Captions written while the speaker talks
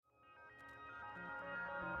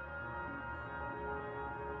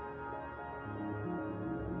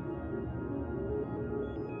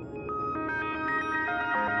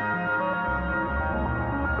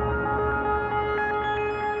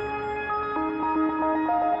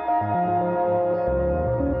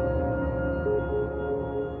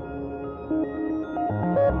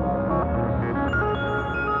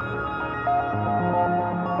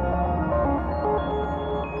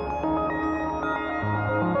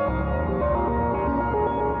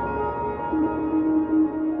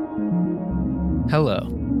Hello,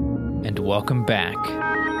 and welcome back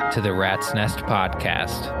to the Rat's Nest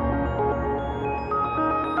Podcast.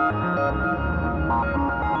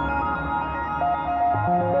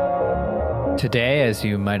 Today, as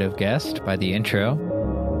you might have guessed by the intro,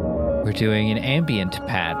 we're doing an ambient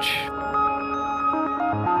patch.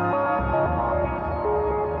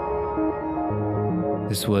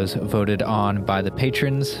 This was voted on by the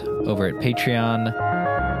patrons over at Patreon.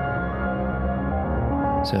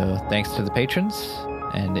 So thanks to the patrons.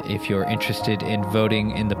 And if you're interested in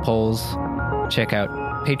voting in the polls, check out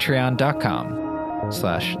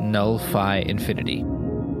patreon.com/nullphi-infinity.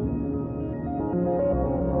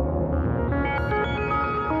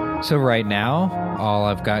 So right now, all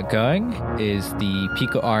I've got going is the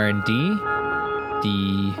Pico R&D,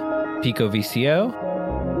 the Pico VCO,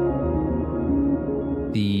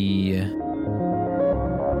 the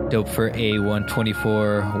Dope4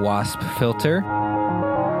 A124 Wasp filter,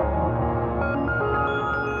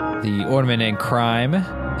 the Ornament and Crime,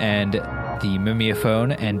 and the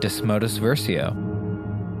Mimeophon and Desmodus Versio.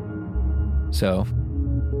 So,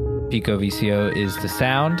 Pico VCO is the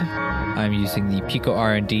sound. I'm using the Pico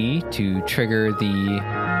R&D to trigger the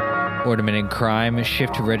Ornament and Crime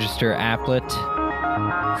shift register applet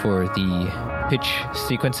for the pitch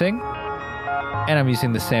sequencing. And I'm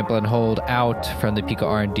using the sample and hold out from the Pico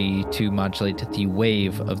R&D to modulate the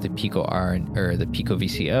wave of the Pico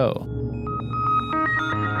VCO.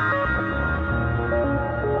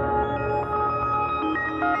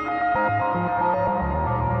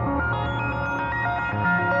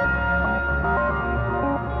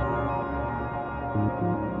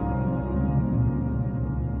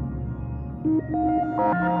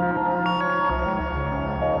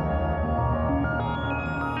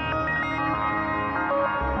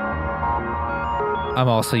 I'm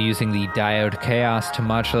also using the diode chaos to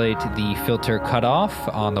modulate the filter cutoff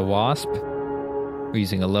on the Wasp. We're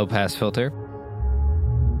using a low-pass filter.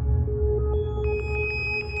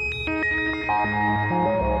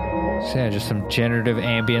 So yeah, just some generative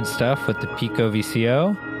ambient stuff with the Pico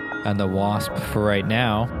VCO and the Wasp for right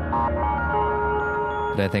now.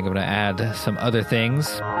 But I think I'm going to add some other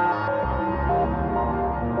things.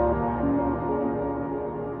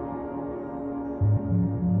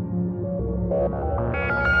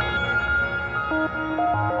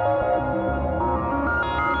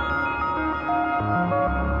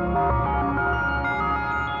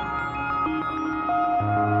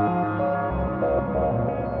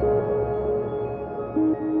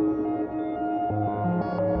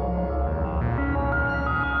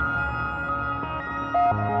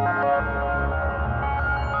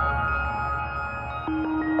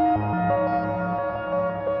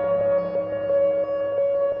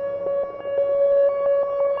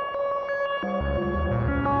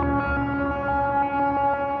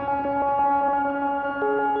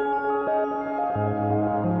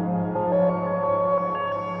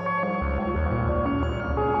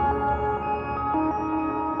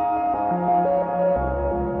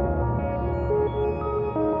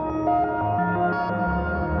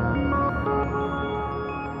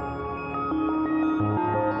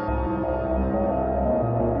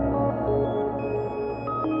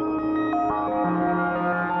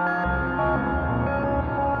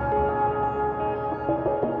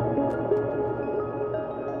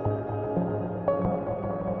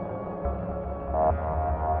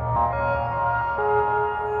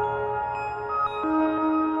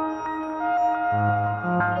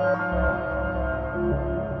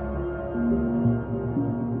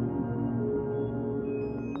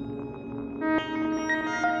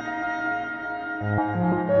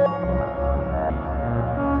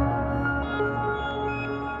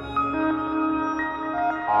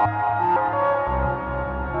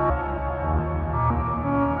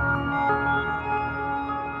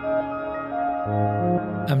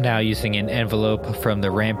 I'm now using an envelope from the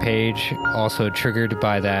Rampage, also triggered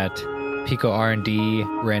by that Pico R&D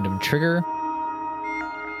random trigger.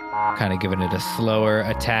 Kind of giving it a slower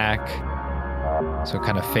attack, so it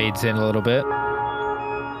kind of fades in a little bit.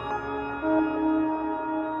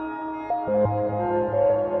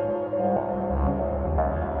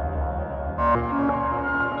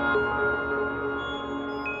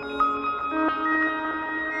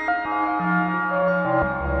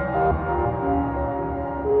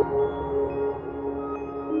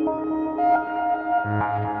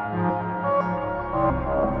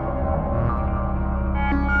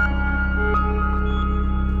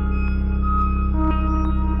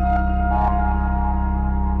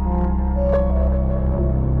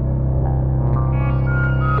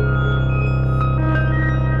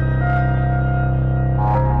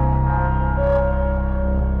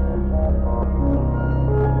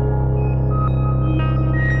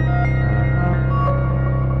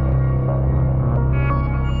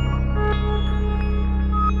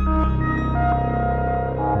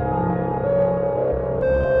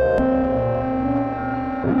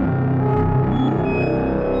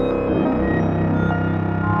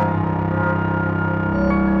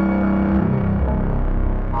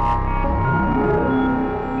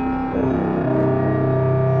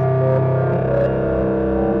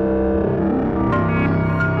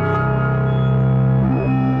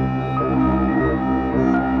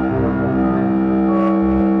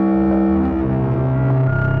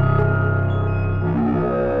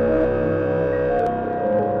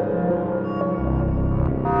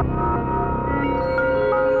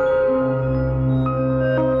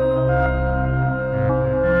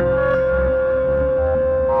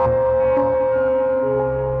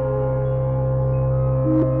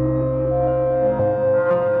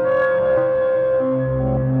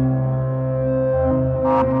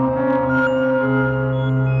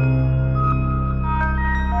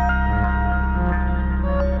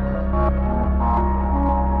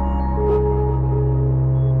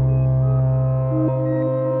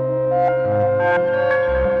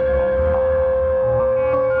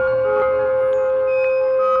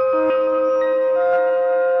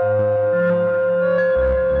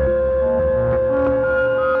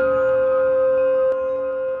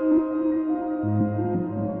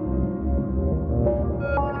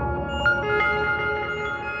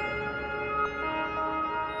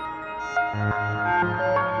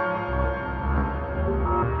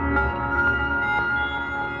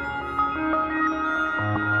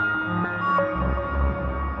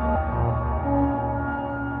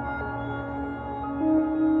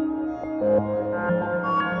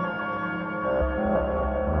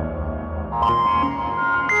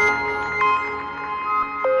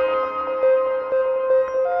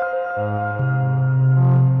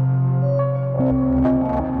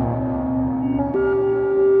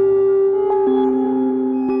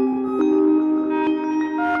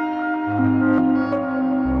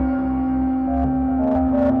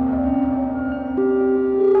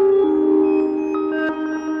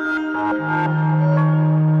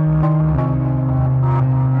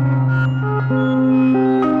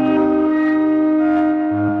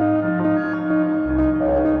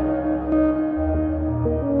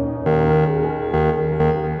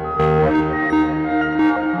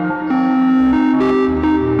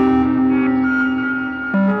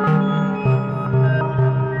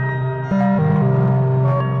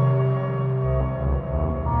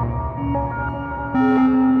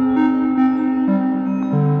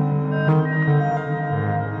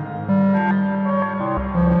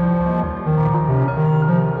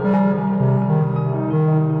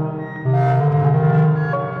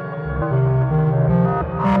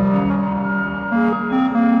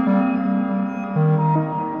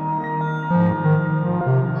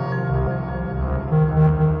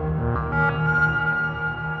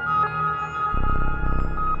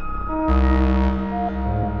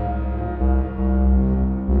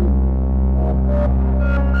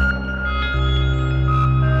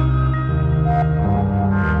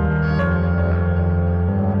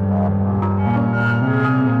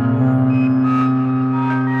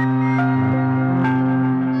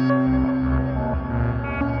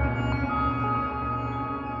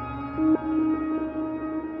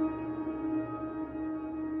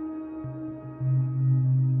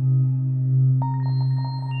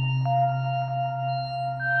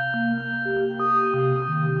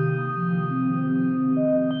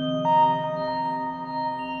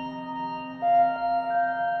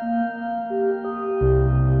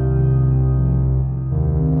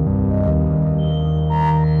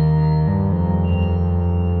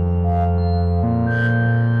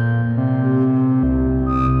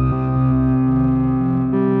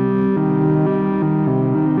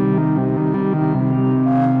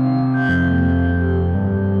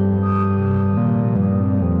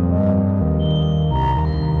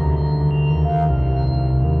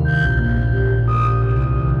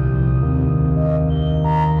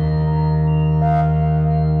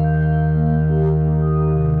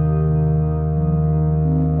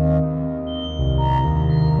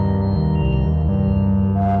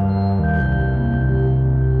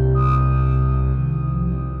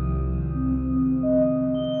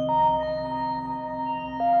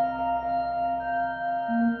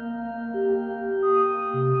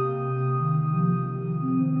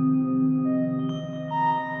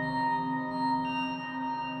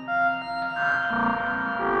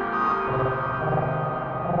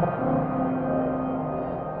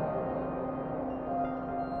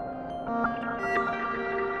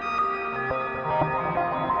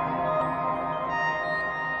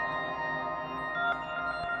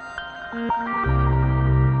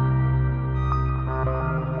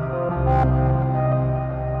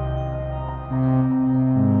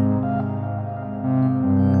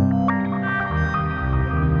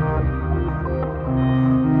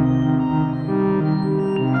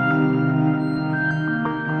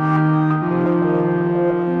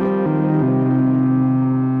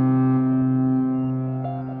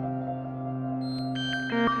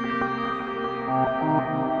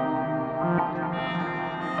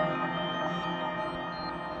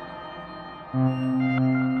 So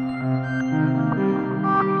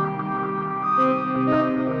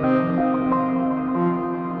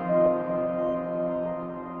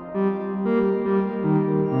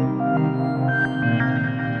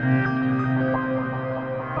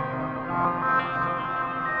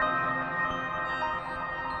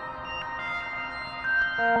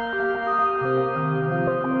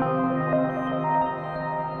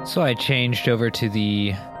I changed over to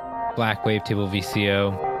the black Wavetable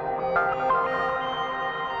VCO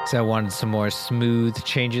because I wanted some more smooth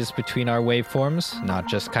changes between our waveforms, not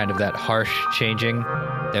just kind of that harsh changing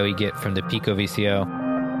that we get from the Pico VCO.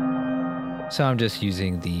 So I'm just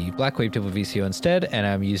using the black Wavetable VCO instead, and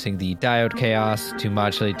I'm using the diode chaos to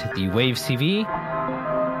modulate to the wave CV,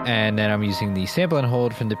 and then I'm using the sample and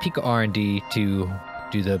hold from the Pico R&D to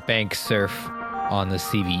do the bank surf on the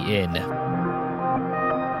CV in.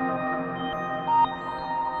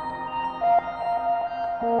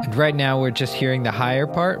 And right now we're just hearing the higher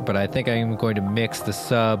part, but I think I'm going to mix the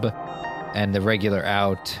sub and the regular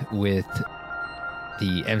out with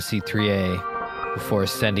the MC3A before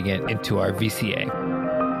sending it into our VCA.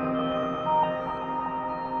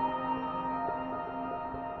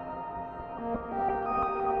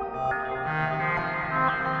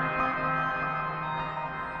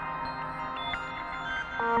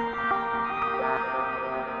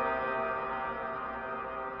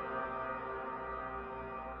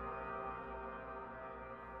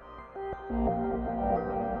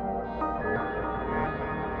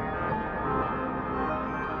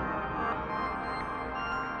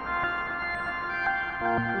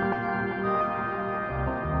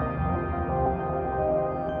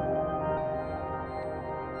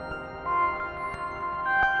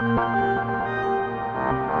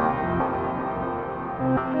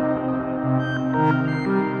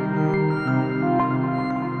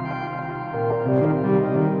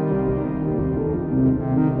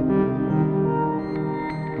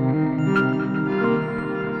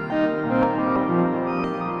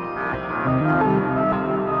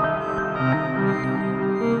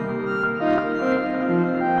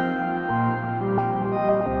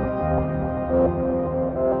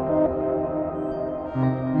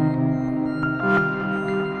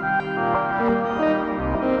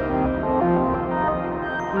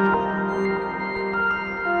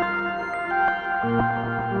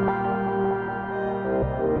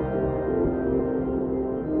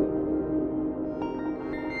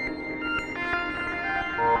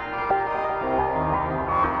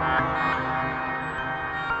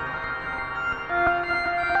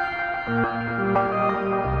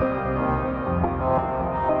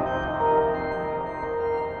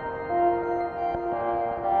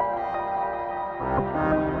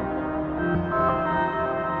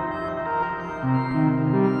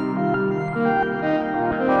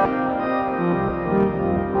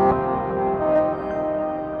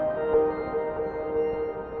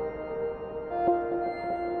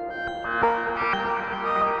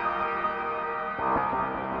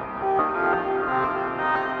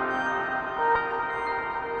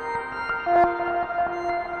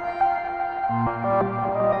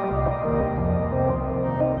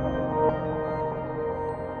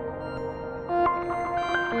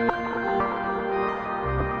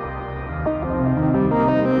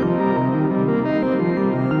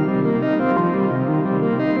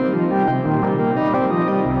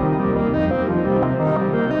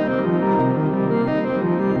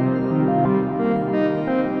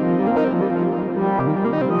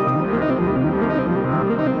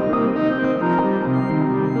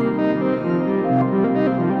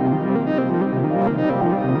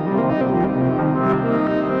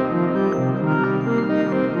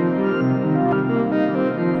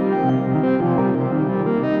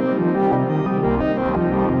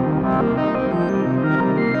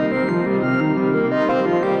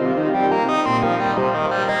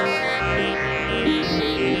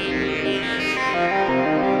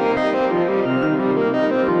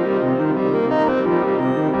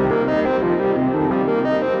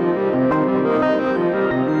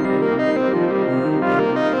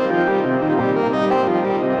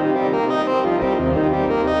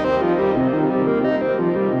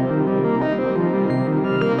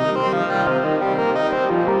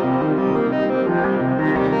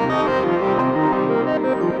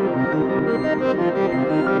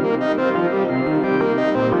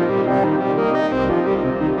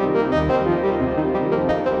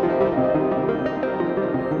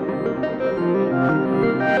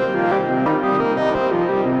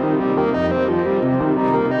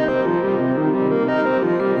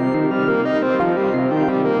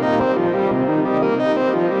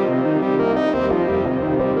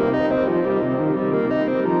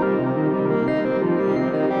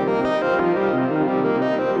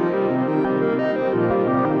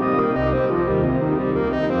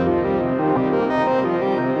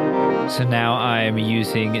 So now I'm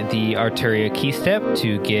using the Arturia key step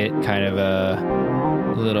to get kind of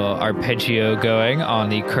a little arpeggio going on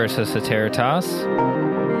the Cursus Iteritas.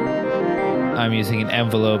 I'm using an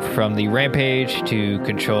envelope from the Rampage to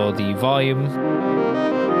control the volume.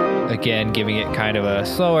 Again, giving it kind of a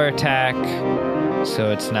slower attack,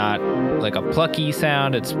 so it's not like a plucky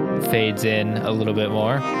sound, it fades in a little bit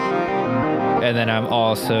more. And then I'm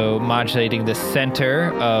also modulating the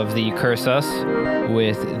center of the Cursus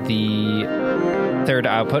with the third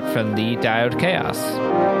output from the Diode Chaos.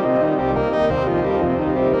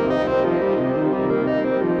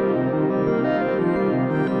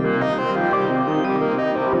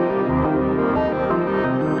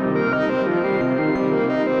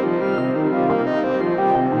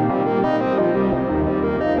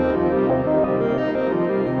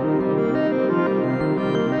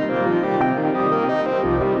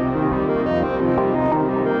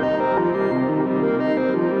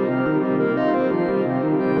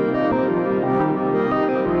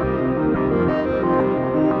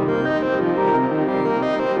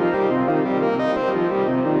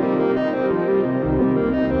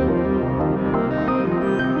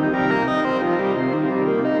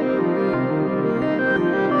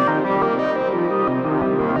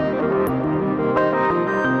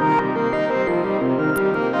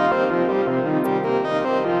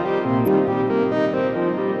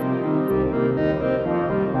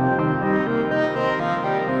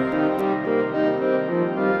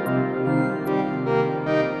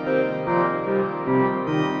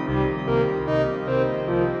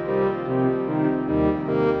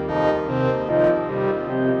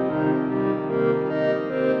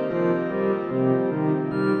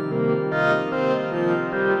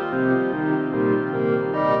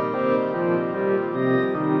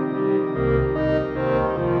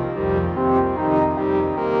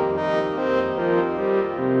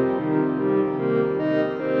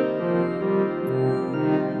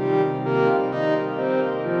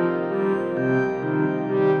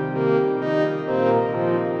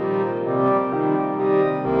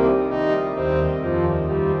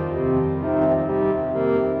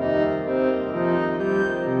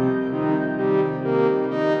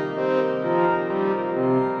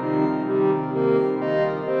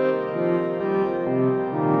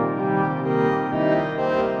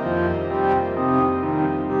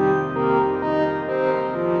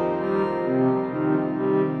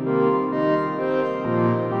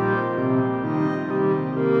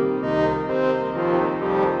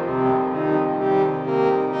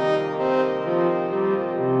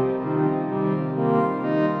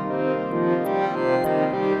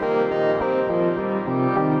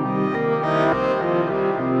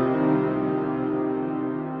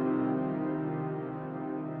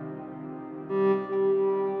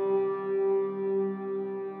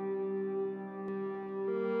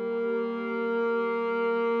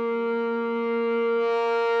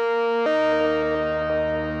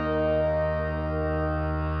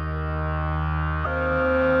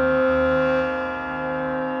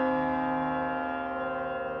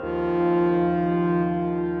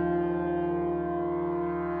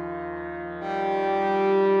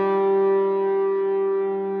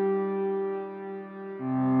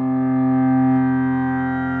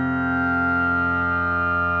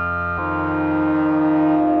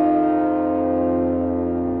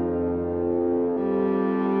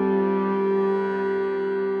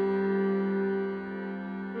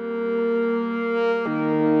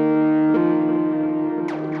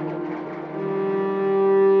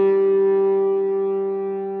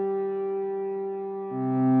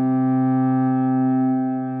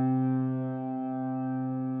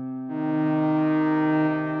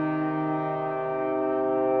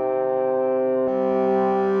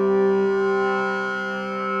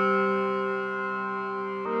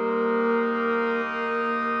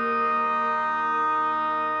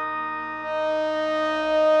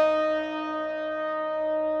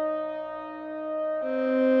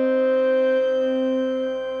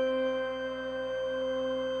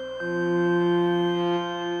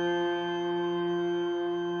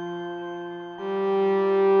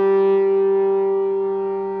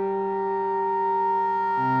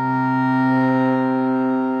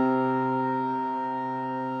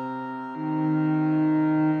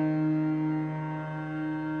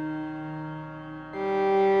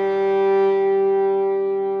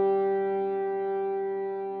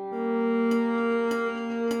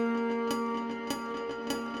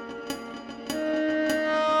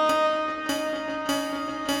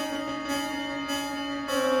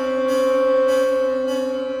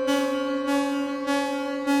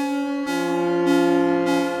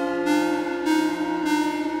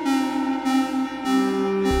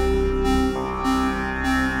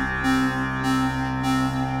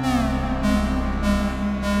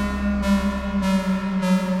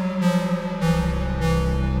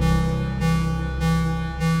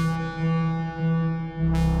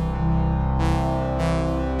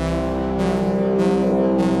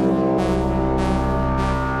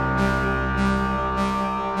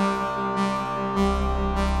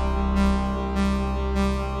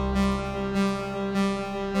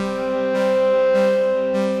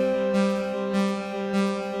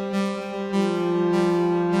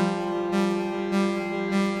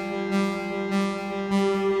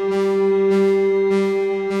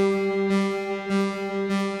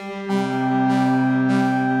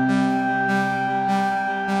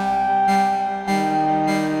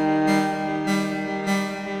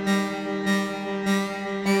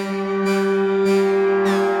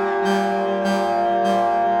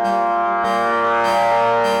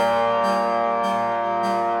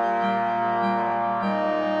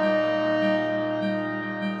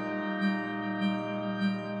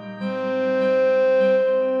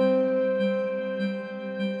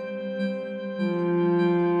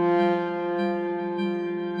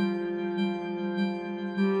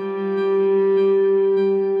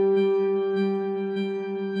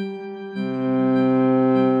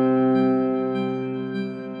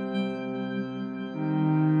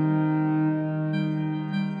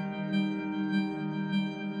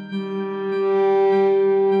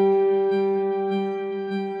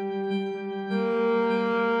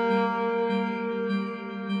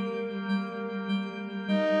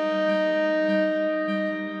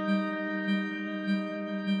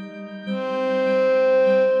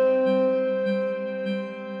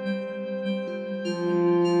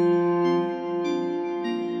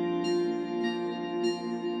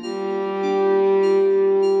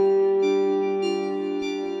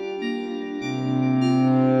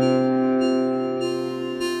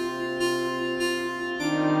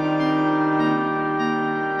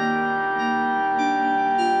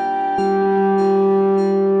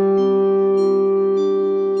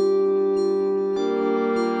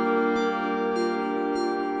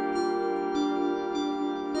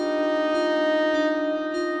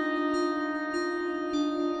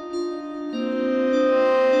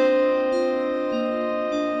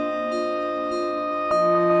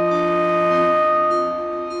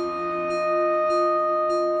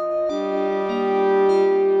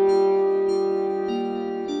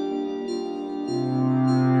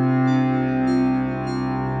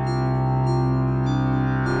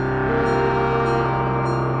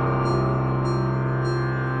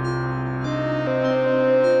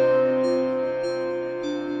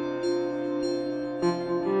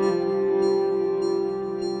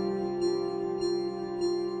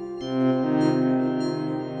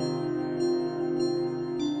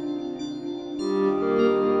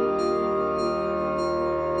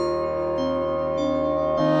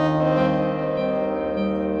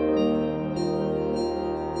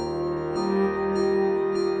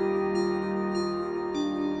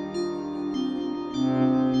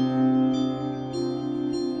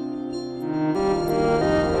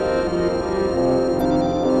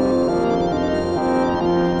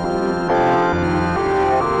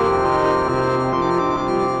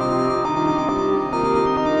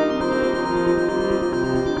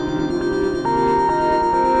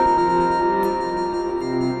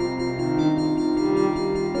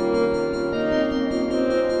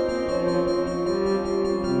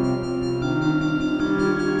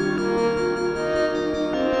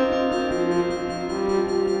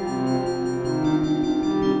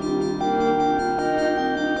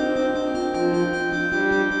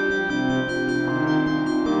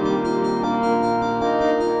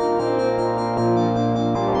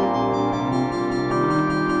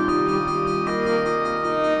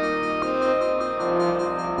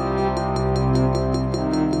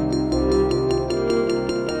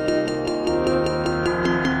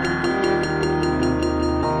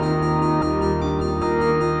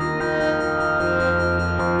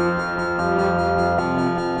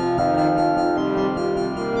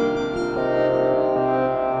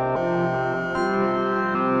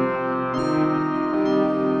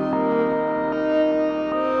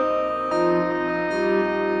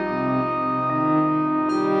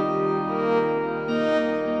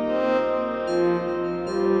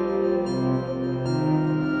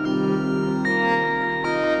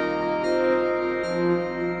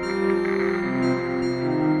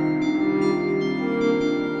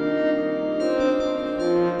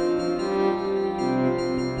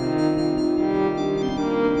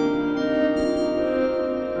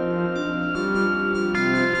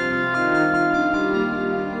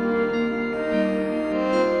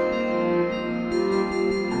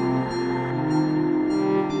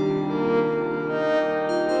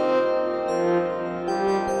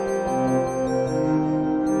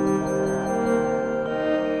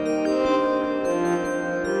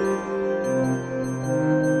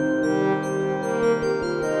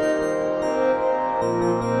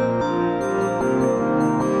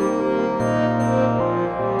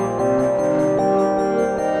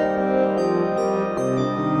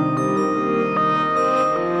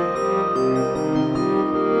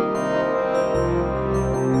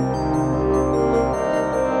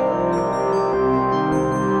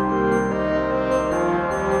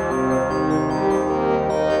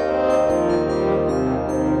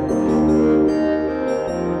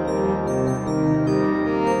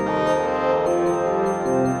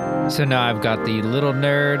 So now I've got the little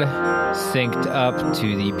nerd synced up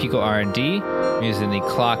to the Pico R&D. I'm using the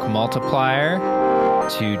clock multiplier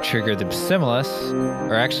to trigger the Stimulus.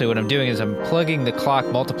 Or actually what I'm doing is I'm plugging the clock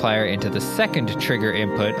multiplier into the second trigger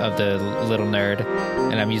input of the little nerd,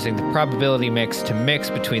 and I'm using the probability mix to mix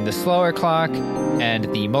between the slower clock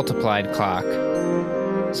and the multiplied clock.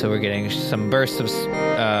 So we're getting some bursts of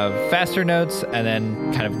faster notes and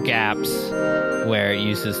then kind of gaps where it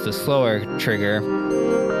uses the slower trigger.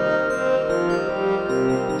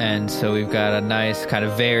 And so we've got a nice kind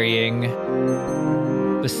of varying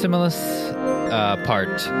the stimulus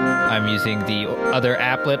part. I'm using the other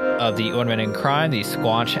applet of the Ornament and Crime, the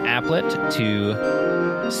Squanch applet,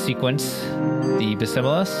 to sequence the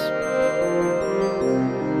Bassimilus.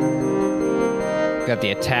 Got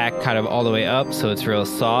the attack kind of all the way up, so it's real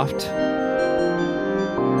soft.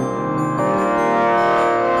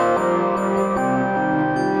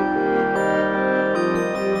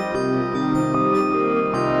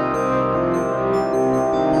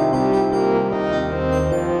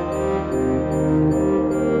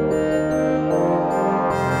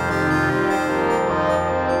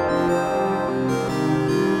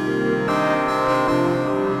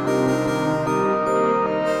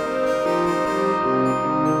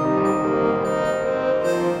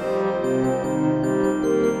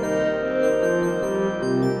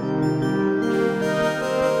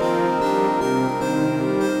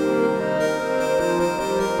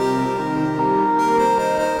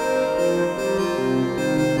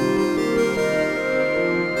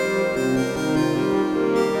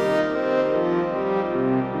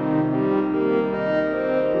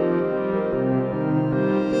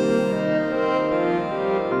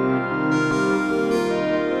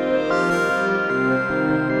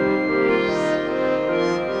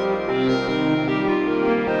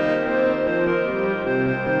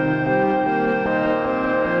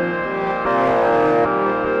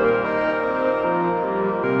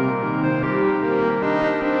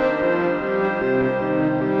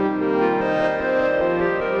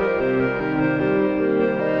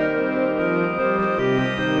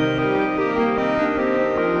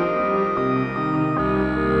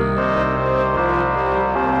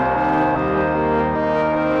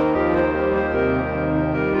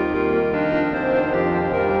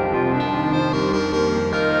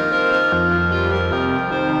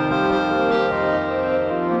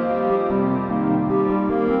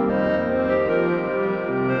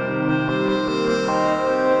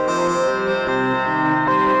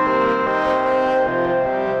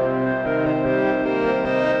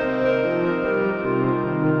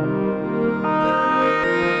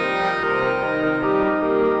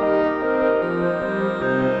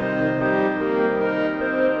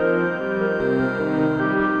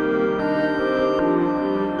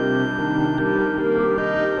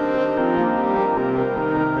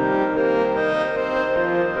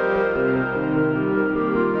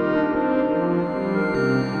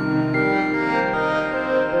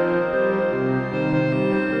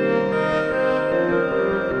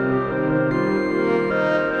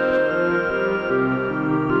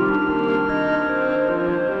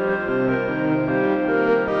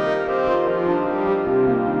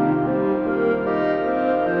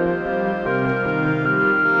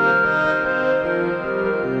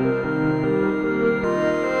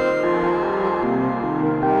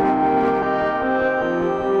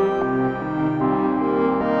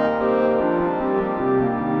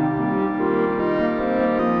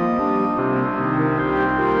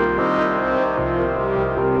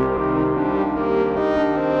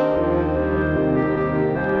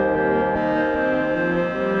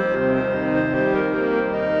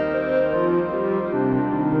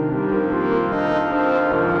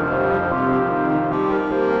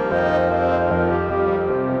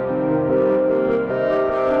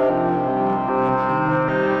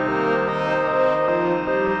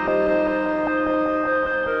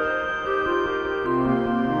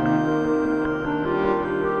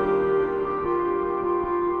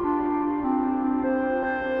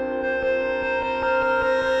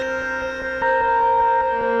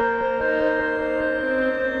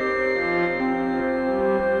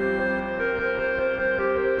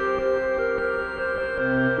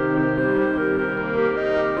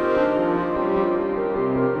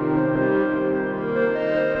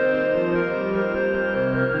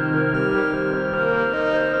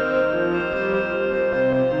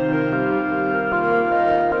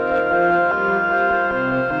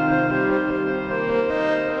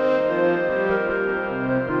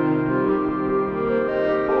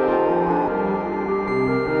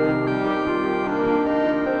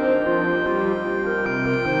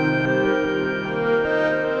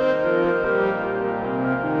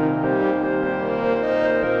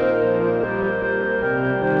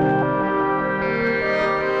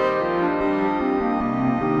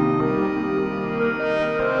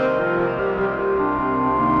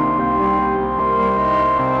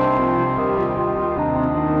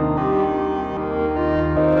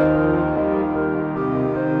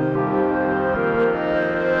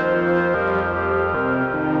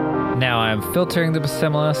 I'm filtering the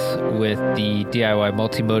stimulus with the DIY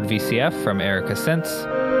multi-mode VCF from Erica Synths,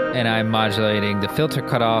 and I'm modulating the filter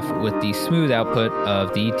cutoff with the smooth output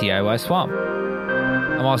of the DIY Swamp.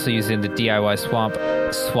 I'm also using the DIY Swamp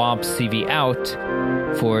CV out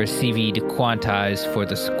for CV to quantize for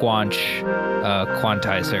the Squanch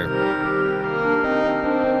quantizer.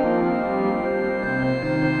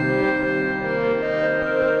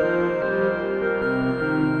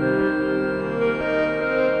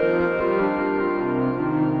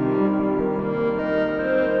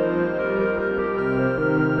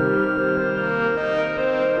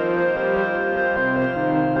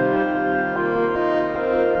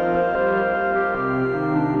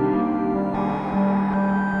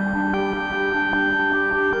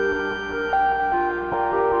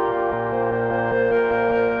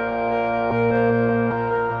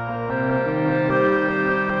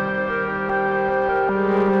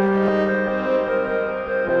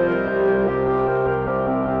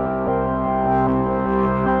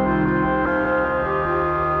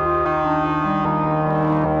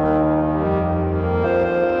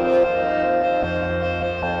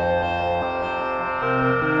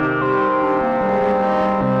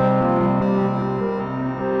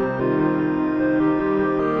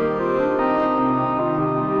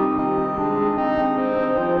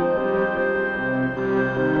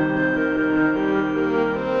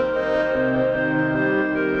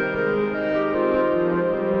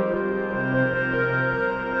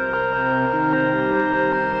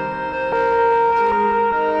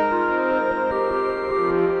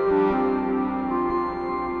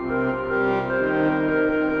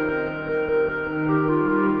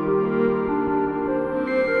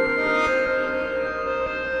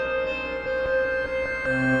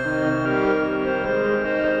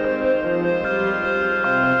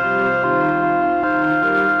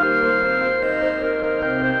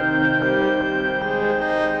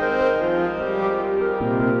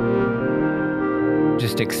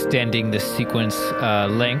 Just extending the sequence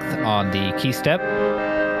length on the key step.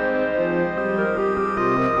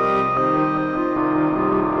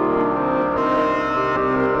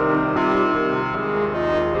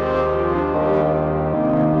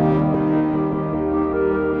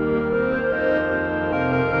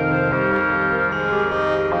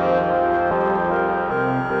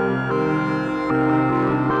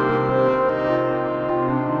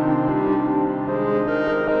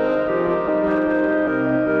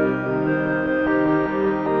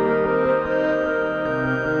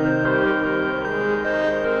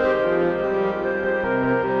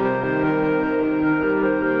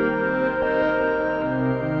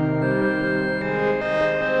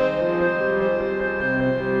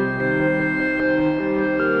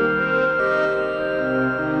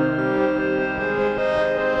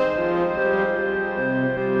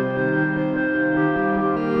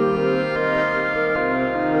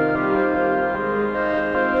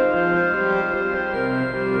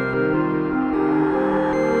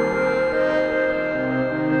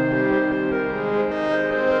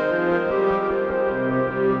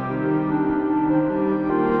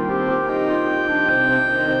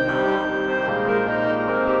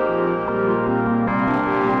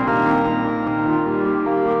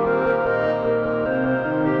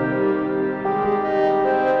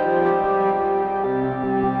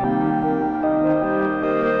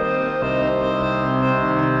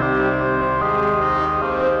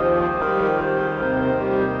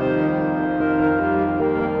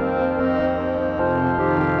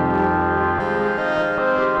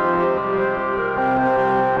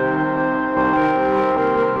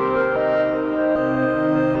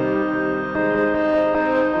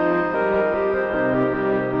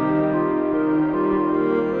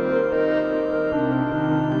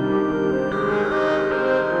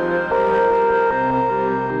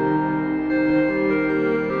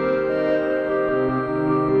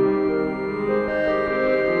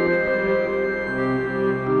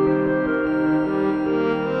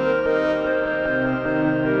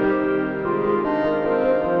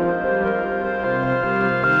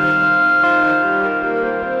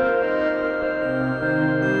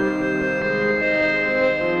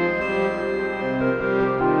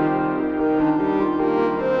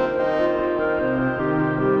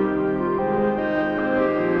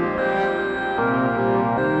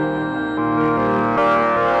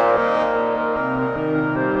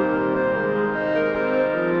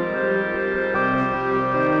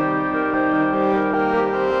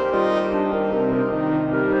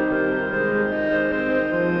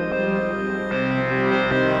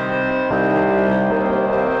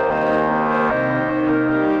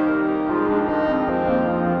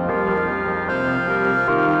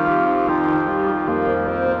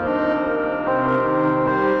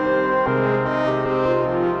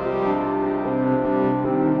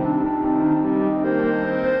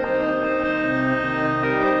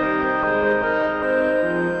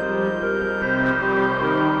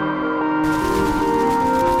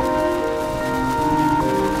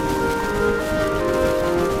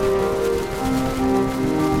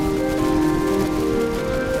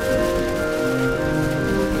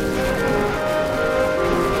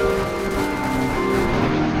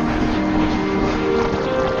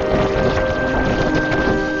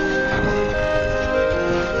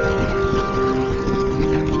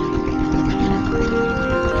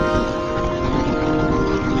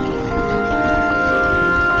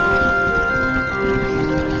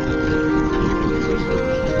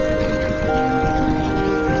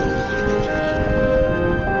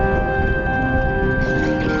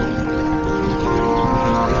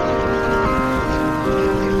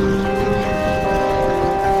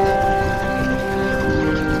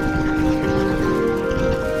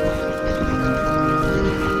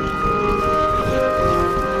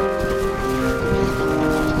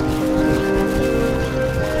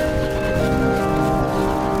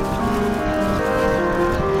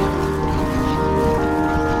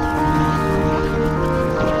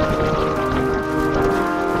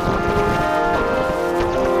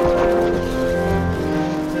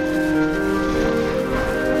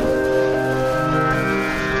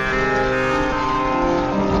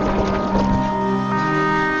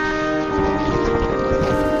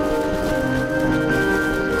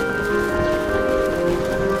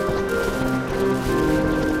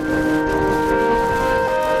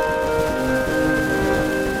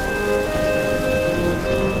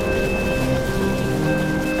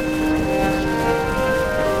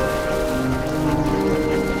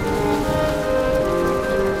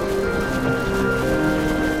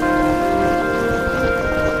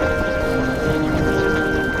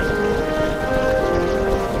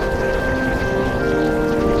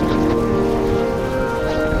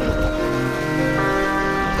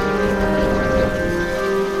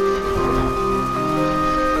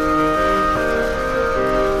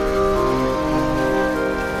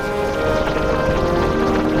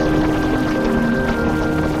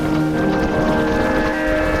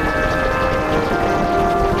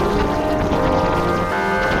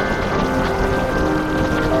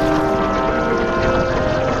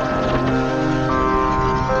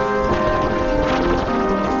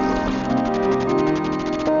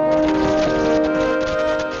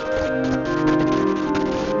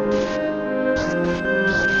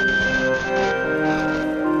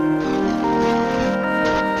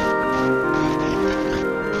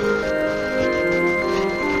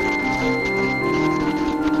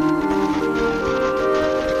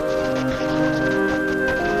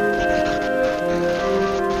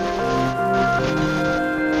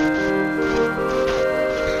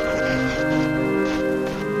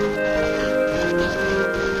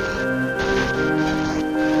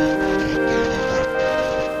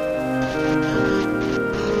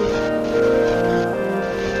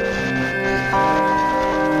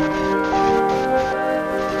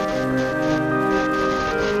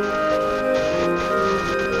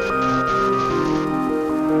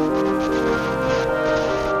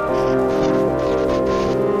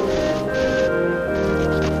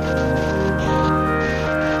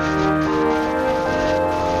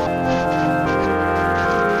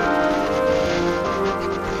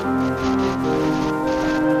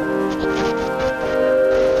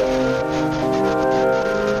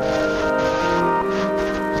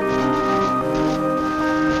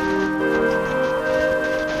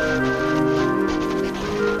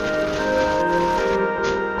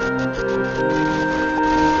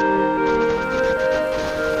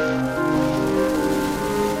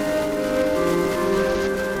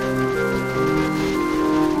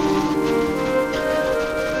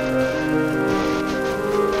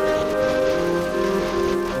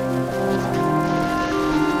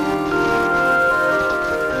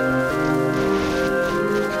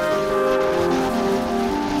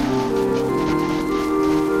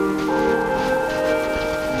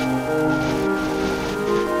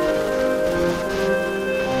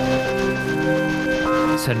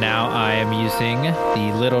 So now I am using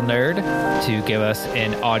the little nerd to give us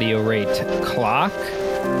an audio rate clock,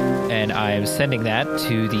 and I am sending that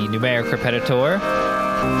to the numeric repetitor,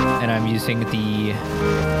 and I'm using the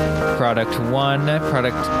product 1,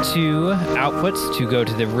 product 2 outputs to go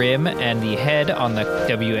to the rim and the head on the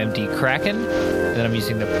WMD Kraken. Then I'm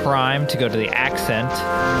using the prime to go to the accent,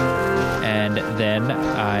 and then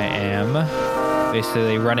I am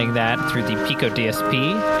basically running that through the Pico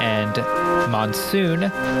DSP and Monsoon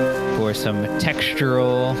for some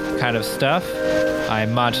textural kind of stuff.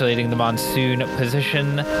 I'm modulating the Monsoon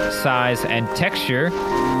position, size, and texture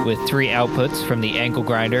with 3 outputs from the angle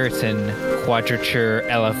grinder. It's in quadrature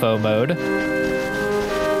LFO mode.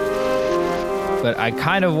 But I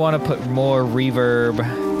kind of want to put more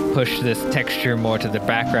reverb, push this texture more to the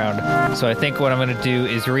background. So I think what I'm going to do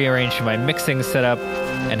is rearrange my mixing setup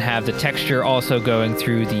and have the texture also going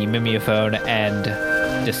through the Mimeophon and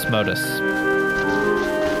Desmodus.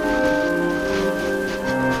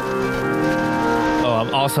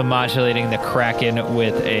 I'm also modulating the Kraken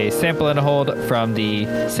with a sample and a hold from the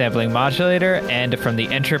sampling modulator and from the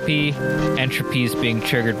entropy. Entropy is being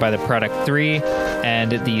triggered by the product 3,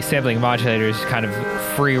 and the sampling modulator is kind of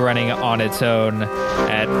free running on its own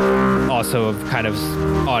at also a kind of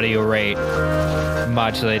audio rate,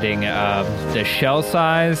 modulating the shell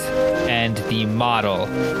size and the model,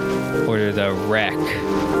 or the rec.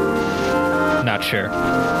 Not sure.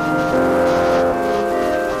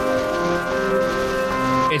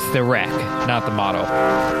 It's the rec, not the model.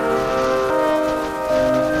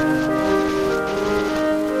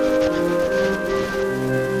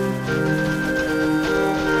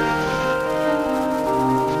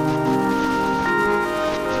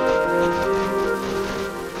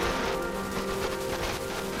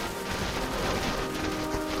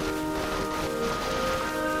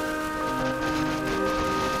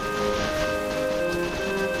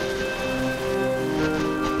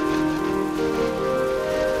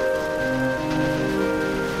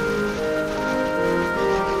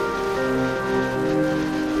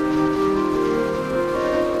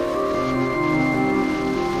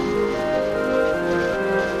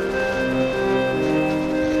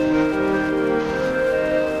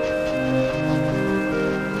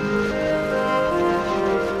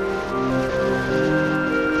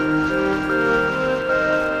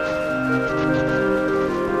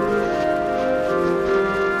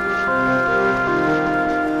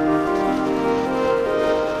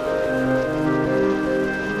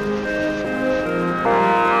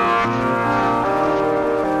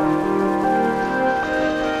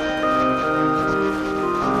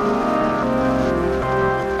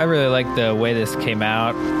 The way this came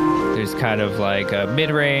out, there's kind of like a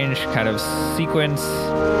mid-range kind of sequence,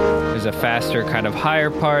 there's a faster kind of higher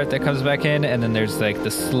part that comes back in, and then there's like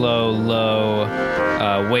the slow low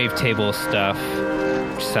wavetable stuff,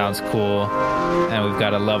 which sounds cool, and we've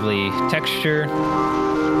got a lovely texture.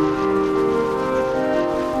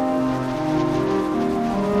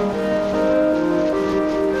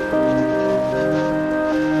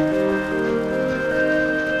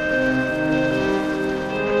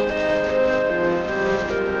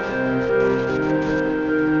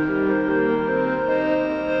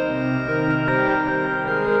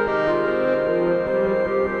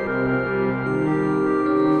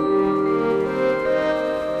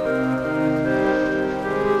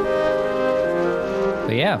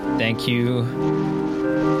 Thank you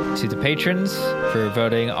to the patrons for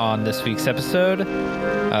voting on this week's episode.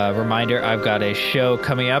 Reminder, I've got a show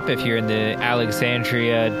coming up if you're in the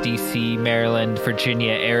Alexandria, DC, Maryland,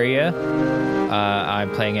 Virginia area.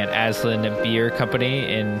 I'm playing at Aslan Beer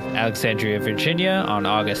Company in Alexandria, Virginia on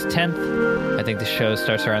August 10th. I think the show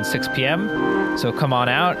starts around 6 p.m. So come on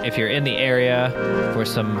out if you're in the area for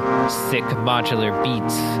some sick modular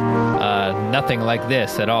beats. Nothing like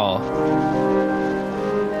this at all.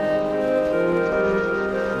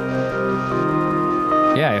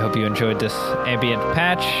 Yeah, I hope you enjoyed this ambient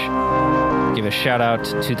patch. Give a shout out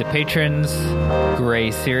to the patrons: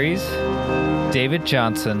 Gray Series, David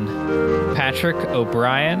Johnson, Patrick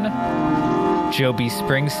O'Brien, Joby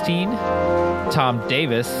Springsteen, Tom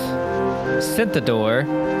Davis, Synthador,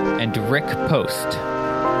 and Rick Post.